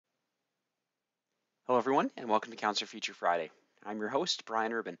Hello, everyone, and welcome to Counselor Feature Friday. I'm your host,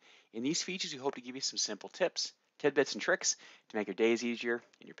 Brian Urban. In these features, we hope to give you some simple tips, tidbits, and tricks to make your days easier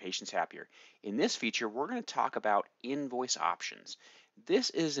and your patients happier. In this feature, we're going to talk about invoice options. This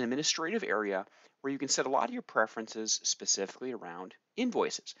is an administrative area where you can set a lot of your preferences specifically around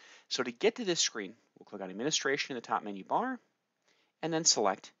invoices. So to get to this screen, we'll click on Administration in the top menu bar and then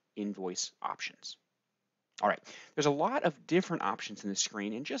select Invoice Options. All right, there's a lot of different options in the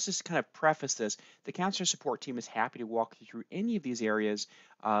screen, and just to kind of preface this, the counselor support team is happy to walk you through any of these areas.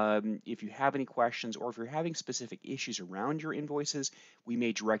 If you have any questions or if you're having specific issues around your invoices, we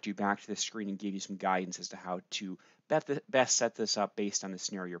may direct you back to the screen and give you some guidance as to how to best set this up based on the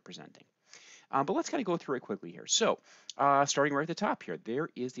scenario you're presenting. But let's kind of go through it quickly here. So starting right at the top here, there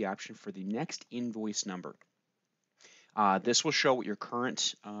is the option for the next invoice number. This will show what your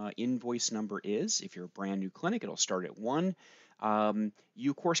current invoice number is. If you're a brand new clinic, it'll start at 1. You,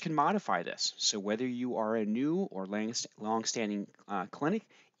 of course, can modify this. So whether you are a new or long-standing clinic,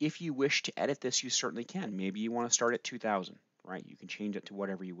 if you wish to edit this, you certainly can. Maybe you want to start at 2,000, right? You can change it to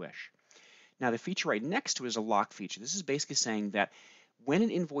whatever you wish. Now, the feature right next to it is a lock feature. This is basically saying that when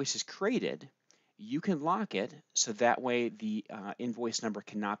an invoice is created, you can lock it so that way the invoice number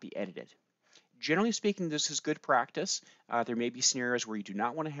cannot be edited. Generally speaking, this is good practice. There may be scenarios where you do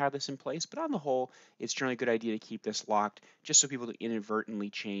not want to have this in place, but on the whole, it's generally a good idea to keep this locked just so people don't inadvertently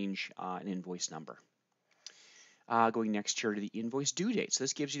change an invoice number. Going next here to the invoice due date. So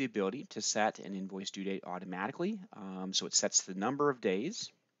this gives you the ability to set an invoice due date automatically. So it sets the number of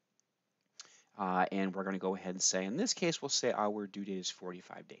days. And we're going to go ahead and say, in this case, we'll say our due date is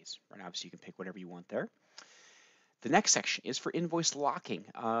 45 days. Right? Obviously, you can pick whatever you want there. The next section is for invoice locking.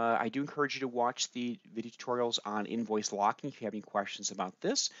 I do encourage you to watch the video tutorials on invoice locking if you have any questions about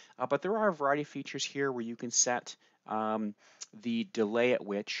this, but there are a variety of features here where you can set the delay at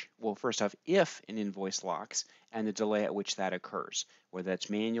which, well, first off, if an invoice locks and the delay at which that occurs, whether that's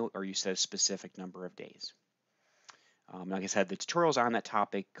manual or you set a specific number of days. Like I said, the tutorials on that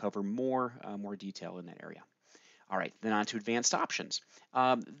topic cover more detail in that area. All right, then on to advanced options.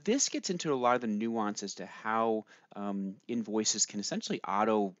 This gets into a lot of the nuances to how invoices can essentially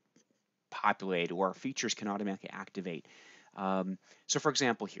auto-populate or features can automatically activate. So for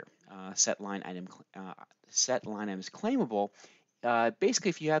example here, set line items claimable. Basically,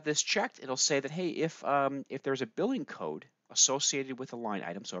 if you have this checked, it'll say that, hey, if there's a billing code associated with a line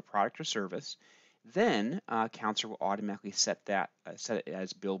item, so a product or service, then Counselor will automatically set it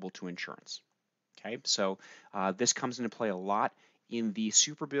as billable to insurance. Okay, so this comes into play a lot in the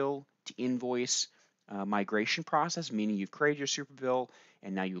superbill to invoice migration process, meaning you've created your superbill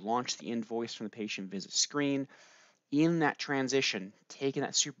and now you launch the invoice from the patient visit screen. In that transition, taking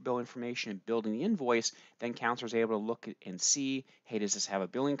that superbill information and building the invoice, then Counselor is able to look at and see, hey, does this have a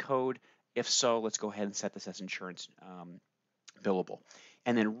billing code? If so, let's go ahead and set this as insurance billable.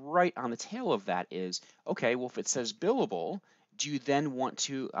 And then right on the tail of that is, okay, well, if it says billable, do you then want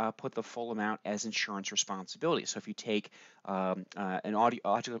to put the full amount as insurance responsibility? So if you take an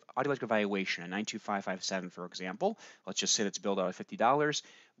audiological evaluation, a 92557, for example, let's just say that's billed out at $50.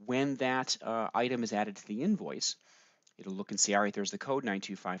 When that item is added to the invoice, it'll look and see, all right, there's the code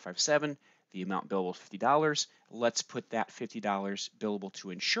 92557, the amount billable is $50. Let's put that $50 billable to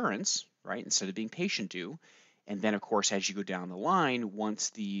insurance, right, instead of being patient due. And then, of course, as you go down the line,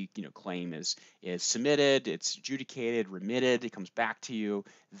 once the claim is submitted, it's adjudicated, remitted, it comes back to you,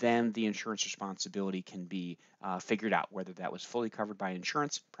 then the insurance responsibility can be figured out, whether that was fully covered by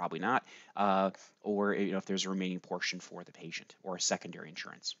insurance, probably not, or if there's a remaining portion for the patient or a secondary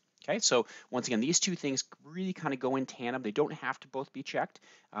insurance. Okay, so once again, these two things really kind of go in tandem. They don't have to both be checked.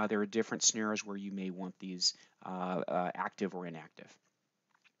 There are different scenarios where you may want these active or inactive.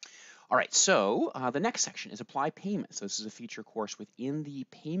 All right, so the next section is apply payment. So this is a feature, of course, within the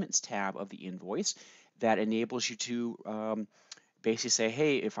payments tab of the invoice that enables you to basically say,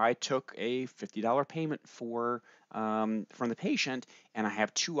 hey, if I took a $50 payment from the patient and I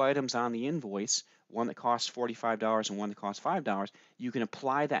have two items on the invoice, one that costs $45 and one that costs $5, you can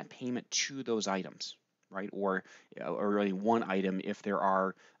apply that payment to those items, right? Or really one item if there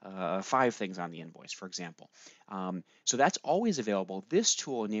are 5 things on the invoice, for example. So that's always available. This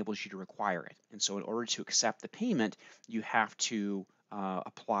tool enables you to require it. And so in order to accept the payment, you have to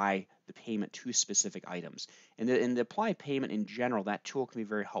apply the payment to specific items. And the apply payment in general, that tool can be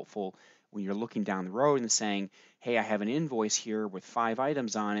very helpful when you're looking down the road and saying, hey, I have an invoice here with 5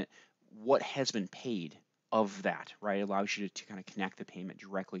 items on it. What has been paid of that, right? It allows you to kind of connect the payment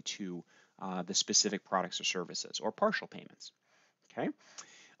directly to the specific products or services or partial payments. Okay.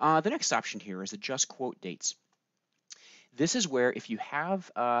 The next option here is adjust quote dates. This is where if you have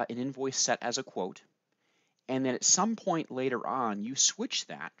an invoice set as a quote, And then at some point later on, you switch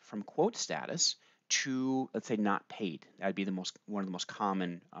that from quote status to, let's say, not paid. That'd be one of the most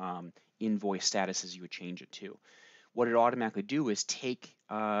common invoice statuses you would change it to. What it automatically do is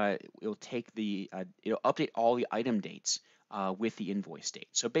it'll update all the item dates with the invoice date.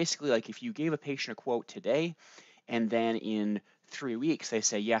 So basically, like if you gave a patient a quote today, and then in 3 weeks they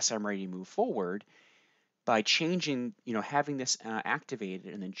say, yes, I'm ready to move forward, by changing, having this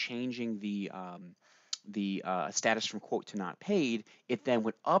activated and then changing the status from quote to not paid, it then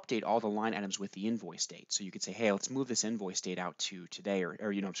would update all the line items with the invoice date. So you could say, hey, let's move this invoice date out to today, or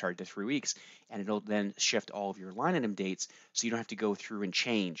I'm sorry, to 3 weeks, and it'll then shift all of your line item dates, so you don't have to go through and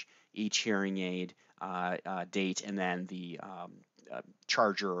change each hearing aid date and then the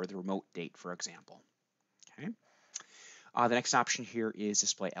charger or the remote date, for example. Okay. The next option here is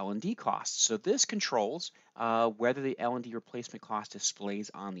display L&D costs. So this controls whether the L&D replacement cost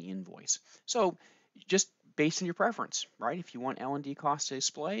displays on the invoice. So just based on your preference, right? If you want L&D costs to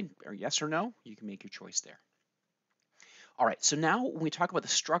display, or yes or no, you can make your choice there. All right, so now when we talk about the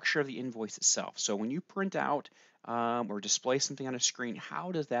structure of the invoice itself, so when you print out or display something on a screen,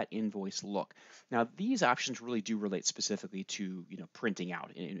 how does that invoice look? Now, these options really do relate specifically to printing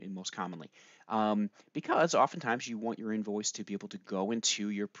out in most commonly, because oftentimes you want your invoice to be able to go into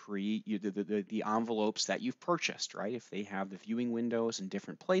your the envelopes that you've purchased, right? If they have the viewing windows in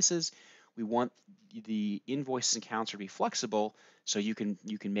different places, we want the invoices and counts to be flexible so you can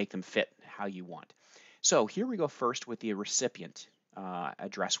make them fit how you want. So here we go first with the recipient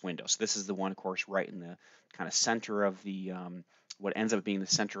address window. So this is the one, of course, right in the kind of center of the, what ends up being the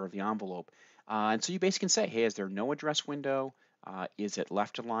center of the envelope. And so you basically can say, hey, is there no address window? Is it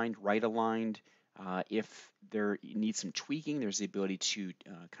left aligned, right aligned? If there needs some tweaking, there's the ability to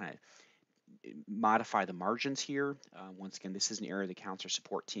kind of modify the margins here. Once again, this is an area the counselor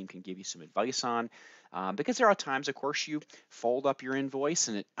support team can give you some advice on, because there are times, of course, you fold up your invoice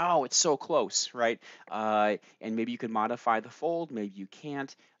and it's so close, right? And maybe you can modify the fold, maybe you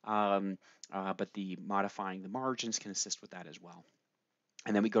can't, but the modifying the margins can assist with that as well.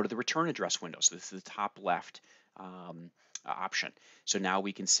 And then we go to the return address window. So this is the top left option. So now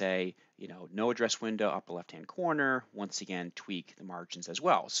we can say, no address window, upper left-hand corner. Once again, tweak the margins as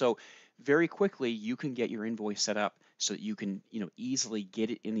well. So very quickly, you can get your invoice set up so that you can, easily get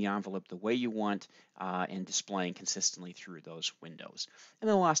it in the envelope the way you want and displaying consistently through those windows. And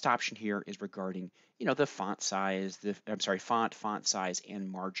then the last option here is regarding, the font size, font size and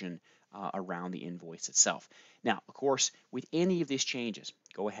margin around the invoice itself. Now, of course, with any of these changes,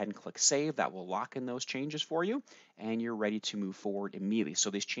 go ahead and click Save. That will lock in those changes for you, and you're ready to move forward immediately. So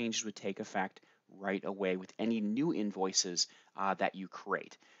these changes would take effect right away with any new invoices that you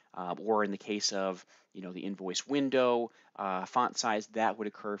create. Or in the case of the invoice window, font size, that would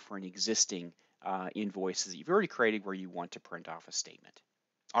occur for an existing invoices that you've already created where you want to print off a statement.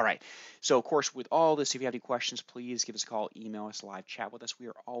 All right. So, of course, with all this, if you have any questions, please give us a call, email us, live chat with us. We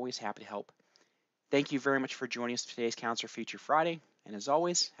are always happy to help. Thank you very much for joining us for today's Counselor Feature Friday. And as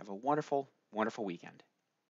always, have a wonderful, wonderful weekend.